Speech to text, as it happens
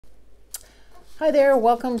Hi there,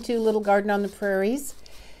 welcome to Little Garden on the Prairies.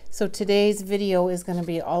 So today's video is going to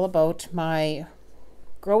be all about my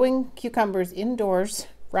growing cucumbers indoors,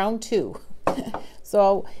 round 2.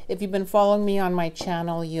 So if you've been following me on my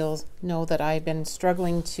channel, you'll know that I've been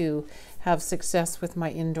struggling to have success with my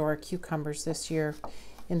indoor cucumbers this year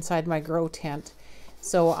inside my grow tent.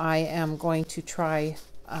 So I am going to try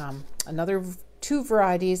another 2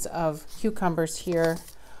 varieties of cucumbers here.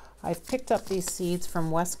 I've picked up these seeds from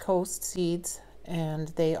West Coast Seeds, and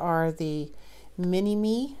they are the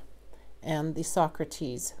Mini-Me and the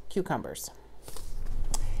Socrates cucumbers.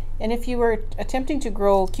 And if you were attempting to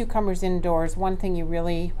grow cucumbers indoors, one thing you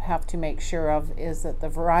really have to make sure of is that the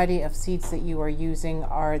variety of seeds that you are using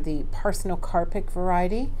are the Parthenocarpic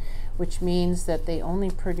variety, which means that they only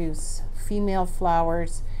produce female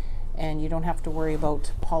flowers and you don't have to worry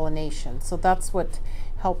about pollination. So that's what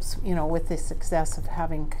helps, with the success of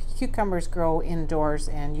having cucumbers grow indoors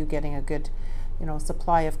and you getting a good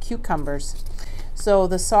supply of cucumbers. So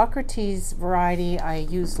the Socrates variety I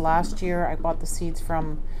used last year. I bought the seeds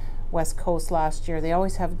from West Coast last year. They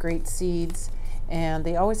always have great seeds and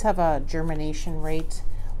they always have a germination rate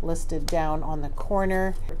listed down on the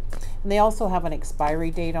corner. And they also have an expiry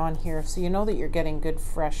date on here, so you know that you're getting good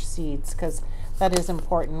fresh seeds, because that is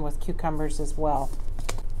important with cucumbers as well.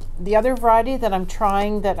 The other variety that I'm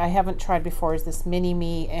trying that I haven't tried before is this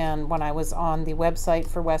Mini-Me, and when I was on the website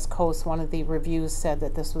for West Coast, one of the reviews said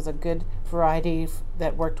that this was a good variety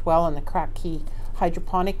that worked well in the Kratky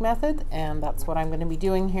hydroponic method, and that's what I'm going to be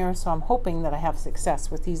doing here. So I'm hoping that I have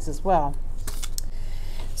success with these as well.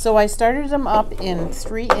 So I started them up in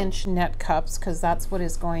 3-inch net cups because that's what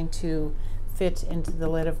is going to fit into the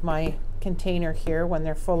lid of my container here when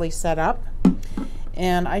they're fully set up.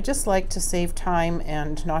 And I just like to save time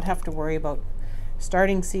and not have to worry about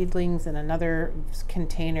starting seedlings in another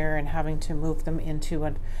container and having to move them into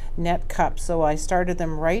a net cup. So I started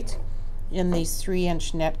them right in these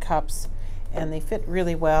 3-inch net cups, and they fit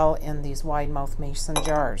really well in these wide mouth mason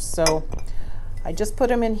jars. So I just put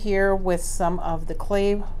them in here with some of the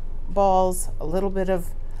clay balls, a little bit of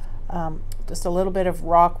just a little bit of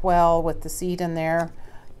Rockwell with the seed in there.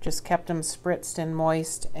 Just kept them spritzed and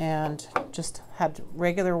moist, and just had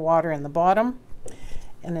regular water in the bottom.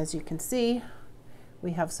 And as you can see,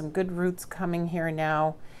 we have some good roots coming here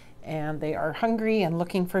now, and they are hungry and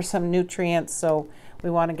looking for some nutrients, so we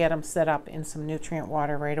want to get them set up in some nutrient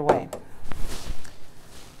water right away.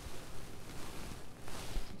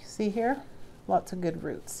 You see here, lots of good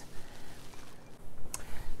roots.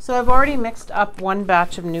 So I've already mixed up 1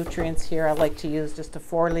 batch of nutrients here. I like to use just a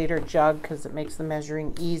 4-liter jug because it makes the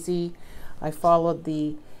measuring easy. I followed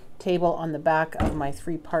the table on the back of my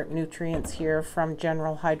 3-part nutrients here from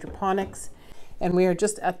General Hydroponics. And we are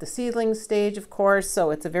just at the seedling stage, of course, so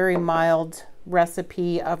it's a very mild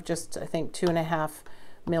recipe of just, I think, 2.5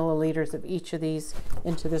 milliliters of each of these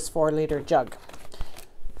into this 4-liter jug.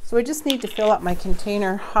 So I just need to fill up my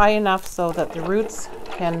container high enough so that the roots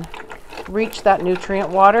can reach that nutrient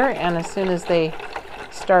water, and as soon as they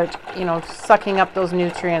start sucking up those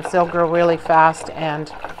nutrients, they'll grow really fast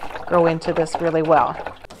and grow into this really well.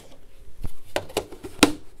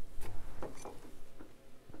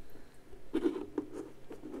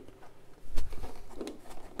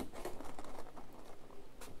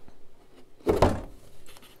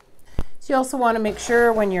 So you also want to make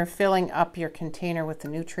sure when you're filling up your container with the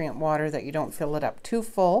nutrient water that you don't fill it up too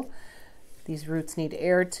full. These roots need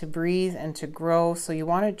air to breathe and to grow, so you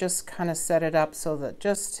want to just kind of set it up so that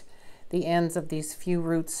just the ends of these few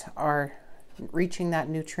roots are reaching that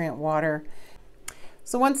nutrient water.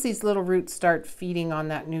 So once these little roots start feeding on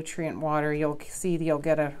that nutrient water, you'll see you'll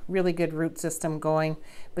get a really good root system going,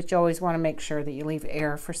 but you always want to make sure that you leave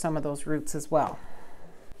air for some of those roots as well.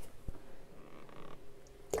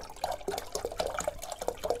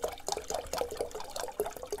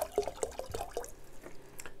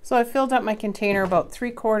 So I filled up my container about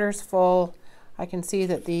 3/4 full. I can see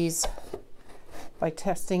that these, by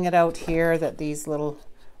testing it out here, that these little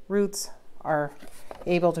roots are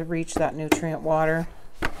able to reach that nutrient water.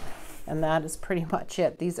 And that is pretty much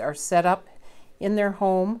it. These are set up in their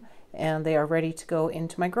home and they are ready to go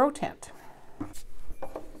into my grow tent.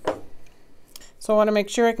 So I want to make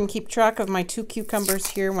sure I can keep track of my 2 cucumbers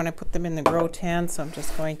here when I put them in the grow tent. So I'm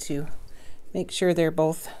just going to make sure they're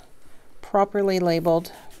both properly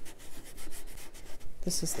labeled.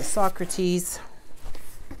 This is the Socrates.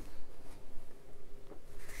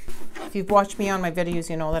 If you've watched me on my videos,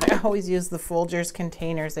 you know that I always use the Folgers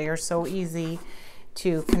containers. They are so easy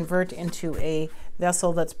to convert into a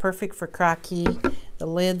vessel that's perfect for Kratky. The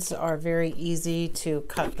lids are very easy to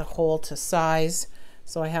cut the hole to size.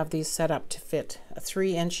 So I have these set up to fit a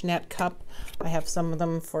 3-inch net cup. I have some of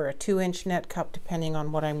them for a 2-inch net cup, depending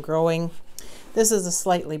on what I'm growing. This is a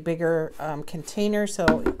slightly bigger container,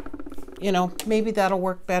 so you know, maybe that'll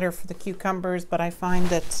work better for the cucumbers, but I find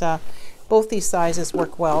that both these sizes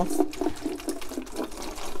work well.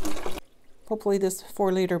 Hopefully this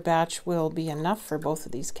 4-liter batch will be enough for both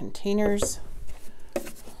of these containers.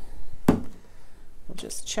 We'll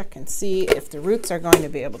just check and see if the roots are going to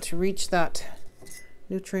be able to reach that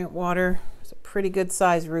nutrient water. It's a pretty good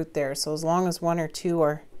size root there, so as long as 1 or 2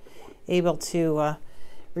 are able to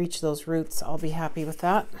reach those roots, I'll be happy with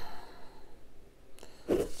that.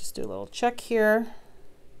 Just do a little check here.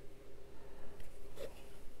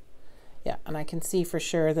 Yeah, and I can see for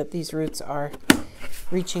sure that these roots are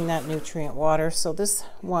reaching that nutrient water, so this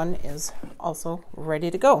one is also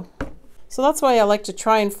ready to go. So that's why I like to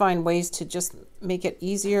try and find ways to just make it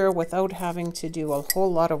easier without having to do a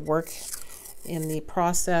whole lot of work in the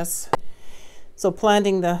process. So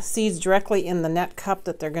planting the seeds directly in the net cup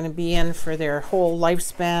that they're going to be in for their whole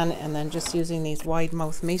lifespan, and then just using these wide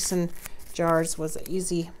mouth mason jars was an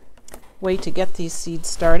easy way to get these seeds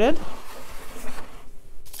started.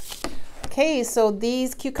 Okay, so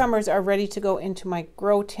these cucumbers are ready to go into my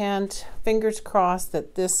grow tent. Fingers crossed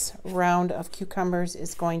that this round of cucumbers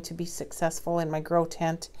is going to be successful in my grow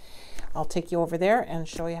tent. I'll take you over there and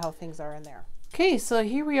show you how things are in there. Okay, so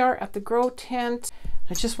here we are at the grow tent.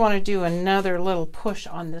 I just want to do another little push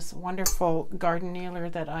on this wonderful garden kneeler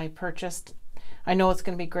that I purchased. I know it's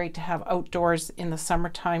going to be great to have outdoors in the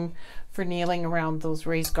summertime for kneeling around those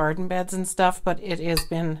raised garden beds and stuff, but it has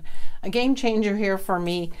been a game changer here for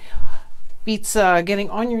me. Beats getting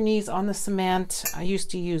on your knees on the cement. I used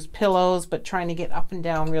to use pillows, but trying to get up and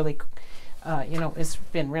down really, you know, it's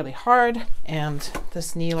been really hard. And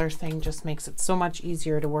this kneeler thing just makes it so much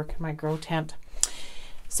easier to work in my grow tent.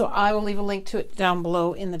 So I will leave a link to it down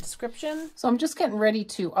below in the description. So I'm just getting ready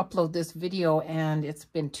to upload this video, and it's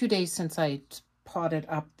been 2 days since I potted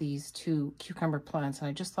up these 2 cucumber plants. And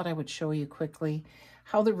I just thought I would show you quickly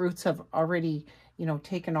how the roots have already, you know,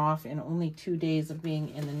 taken off in only 2 days of being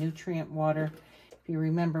in the nutrient water. If you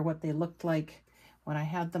remember what they looked like when I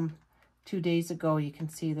had them 2 days ago, you can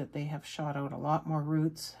see that they have shot out a lot more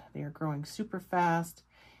roots. They are growing super fast,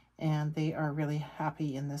 and they are really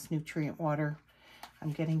happy in this nutrient water.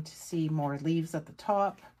 I'm getting to see more leaves at the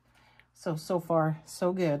top. So far,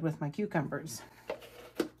 so good with my cucumbers.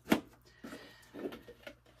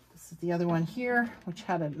 This is the other one here, which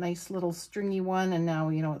had a nice little stringy one, and now,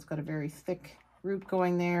 you know, it's got a very thick root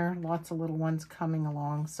going there. Lots of little ones coming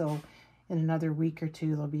along. So in another week or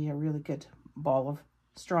 2, there'll be a really good ball of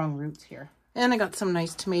strong roots here. And I got some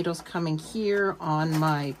nice tomatoes coming here on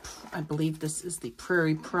my, I believe this is the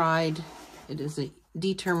Prairie Pride. It is a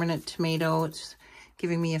determinate tomato. It's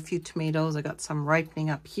giving me a few tomatoes. I got some ripening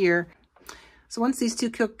up here. So once these 2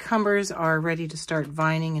 cucumbers are ready to start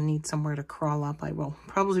vining and need somewhere to crawl up, I will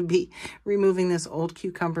probably be removing this old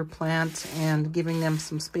cucumber plant and giving them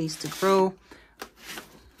some space to grow.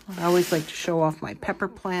 I always like to show off my pepper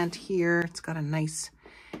plant here. It's got a nice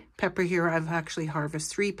pepper here. I've actually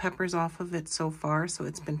harvested 3 peppers off of it so far, so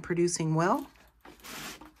it's been producing well.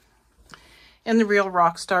 And the real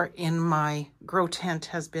rock star in my grow tent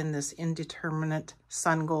has been this indeterminate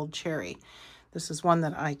sun gold cherry. This is one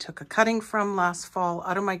that I took a cutting from last fall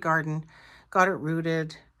out of my garden, got it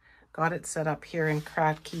rooted, got it set up here in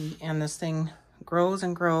Kratky, and this thing grows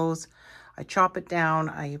and grows. I chop it down.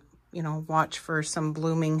 I, you know, watch for some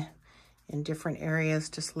blooming in different areas,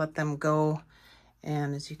 just let them go.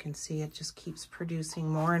 And as you can see, it just keeps producing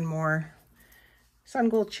more and more sun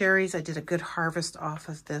gold cherries. I did a good harvest off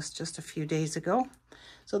of this just a few days ago.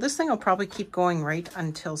 So this thing will probably keep going right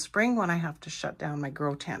until spring when I have to shut down my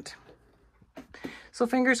grow tent. So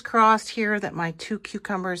fingers crossed here that my 2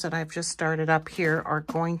 cucumbers that I've just started up here are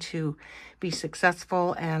going to be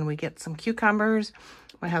successful and we get some cucumbers.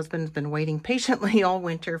 My husband's been waiting patiently all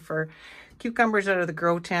winter for cucumbers out of the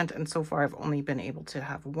grow tent, and so far I've only been able to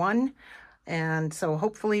have 1. And so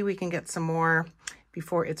hopefully we can get some more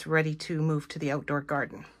before it's ready to move to the outdoor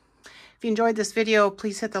garden. If you enjoyed this video,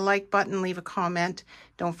 please hit the like button, leave a comment.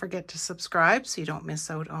 Don't forget to subscribe so you don't miss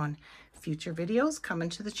out on future videos coming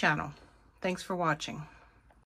to the channel. Thanks for watching.